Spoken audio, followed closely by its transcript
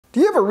Do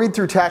you ever read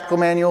through tactical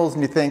manuals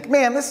and you think,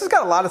 man, this has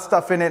got a lot of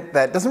stuff in it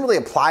that doesn't really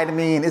apply to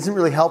me and isn't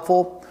really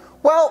helpful?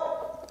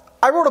 Well,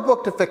 I wrote a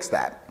book to fix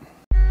that.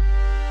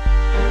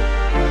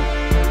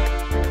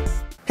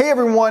 Hey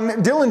everyone,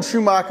 Dylan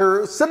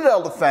Schumacher,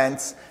 Citadel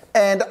Defense,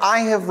 and I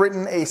have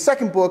written a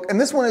second book, and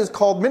this one is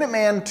called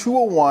Minuteman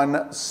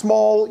 201,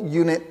 Small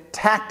Unit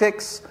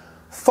Tactics,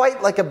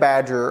 Fight Like a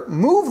Badger,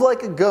 Move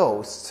Like a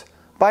Ghost,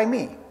 by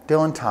me,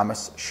 Dylan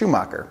Thomas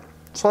Schumacher.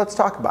 So let's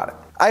talk about it.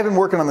 I've been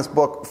working on this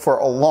book for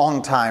a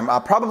long time,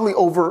 probably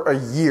over a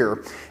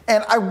year.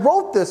 And I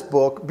wrote this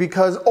book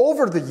because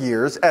over the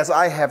years, as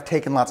I have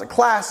taken lots of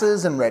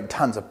classes and read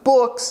tons of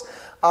books,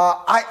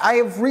 I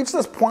have reached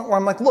this point where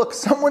I'm like, look,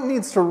 someone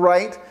needs to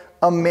write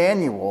a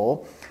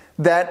manual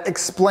that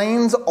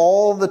explains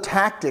all the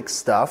tactics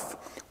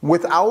stuff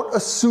without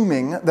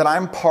assuming that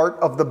I'm part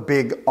of the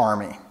big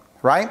army,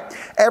 right?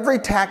 Every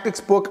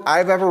tactics book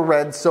I've ever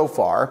read so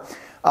far,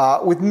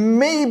 with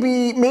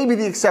maybe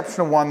the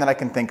exception of one that I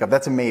can think of,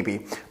 that's a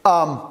maybe,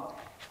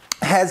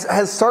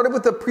 has started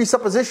with the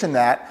presupposition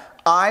that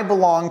I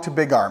belong to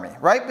big army,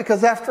 right?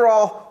 Because after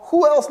all,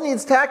 who else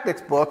needs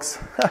tactics books?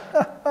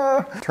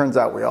 Turns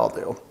out we all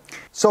do.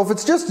 So if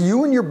it's just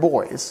you and your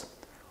boys,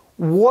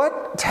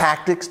 what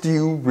tactics do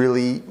you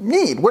really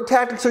need? What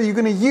tactics are you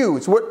going to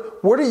use?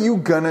 What are you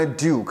going to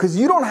do? Because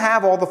you don't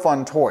have all the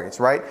fun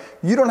toys, right?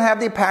 You don't have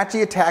the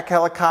Apache attack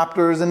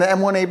helicopters and the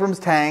M1 Abrams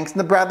tanks and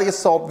the Bradley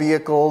assault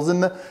vehicles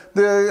and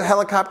the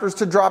helicopters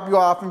to drop you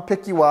off and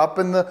pick you up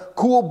and the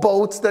cool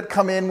boats that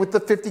come in with the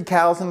 50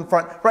 cals in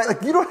front, right?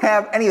 Like you don't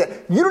have any of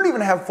that. You don't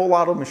even have full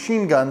auto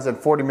machine guns and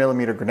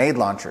 40mm grenade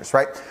launchers,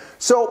 right?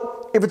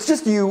 So if it's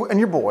just you and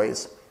your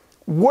boys,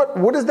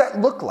 what does that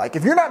look like?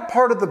 If you're not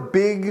part of the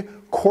big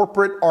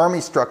corporate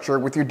army structure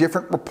with your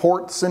different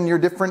reports and your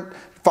different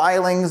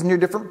filings and your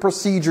different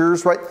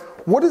procedures, right?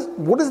 What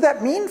does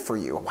that mean for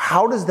you?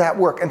 How does that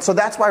work? And so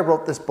that's why I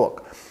wrote this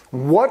book.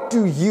 What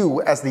do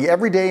you, as the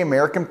everyday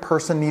American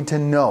person, need to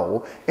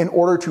know in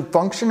order to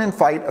function and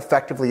fight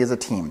effectively as a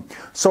team?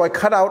 So I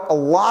cut out a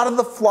lot of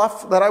the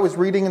fluff that I was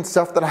reading and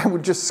stuff that I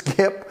would just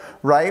skip,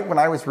 right, when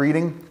I was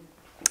reading.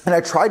 And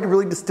I tried to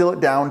really distill it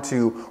down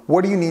to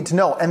what do you need to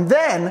know? And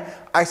then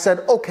I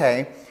said,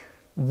 okay,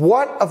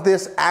 what of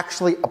this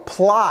actually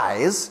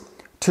applies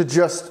to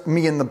just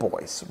me and the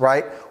boys,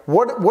 right?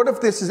 What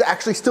if this is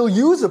actually still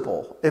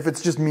usable if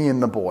it's just me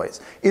and the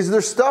boys? Is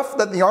there stuff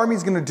that the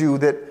Army's gonna do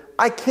that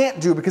I can't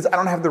do because I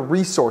don't have the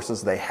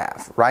resources they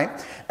have, right?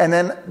 And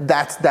then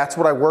that's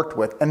what I worked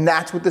with, and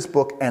that's what this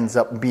book ends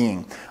up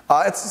being.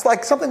 It's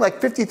like something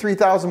like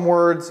 53,000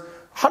 words,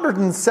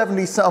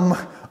 170 some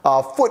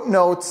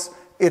footnotes.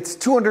 It's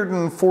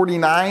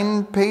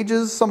 249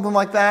 pages, something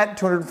like that,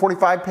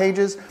 245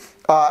 pages.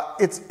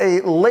 It's a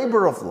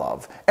labor of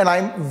love, and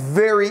I'm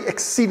very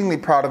exceedingly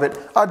proud of it.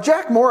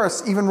 Jack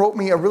Morris even wrote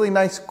me a really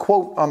nice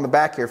quote on the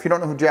back here. If you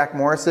don't know who Jack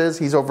Morris is,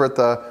 he's over at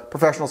the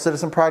Professional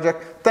Citizen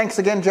Project. Thanks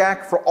again,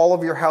 Jack, for all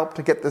of your help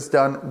to get this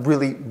done.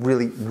 Really,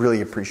 really,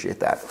 really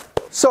appreciate that.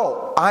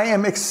 So, I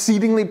am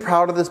exceedingly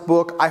proud of this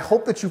book. I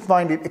hope that you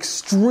find it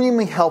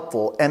extremely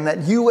helpful and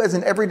that you as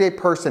an everyday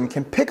person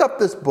can pick up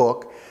this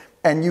book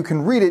and you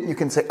can read it and you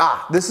can say,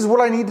 this is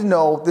what I need to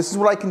know, this is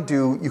what I can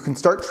do. You can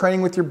start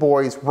training with your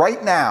boys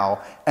right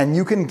now and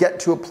you can get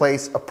to a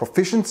place of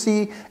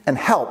proficiency and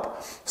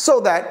help so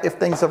that if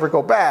things ever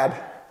go bad,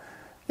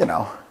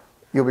 you'll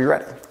be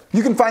ready.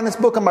 You can find this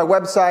book on my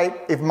website.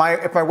 If my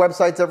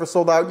website's ever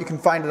sold out, you can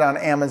find it on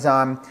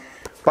Amazon.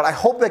 But I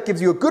hope that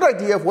gives you a good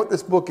idea of what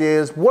this book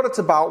is, what it's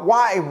about,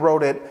 why I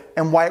wrote it,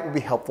 and why it would be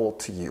helpful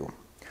to you.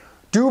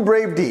 Do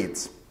brave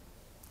deeds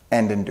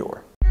and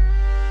endure.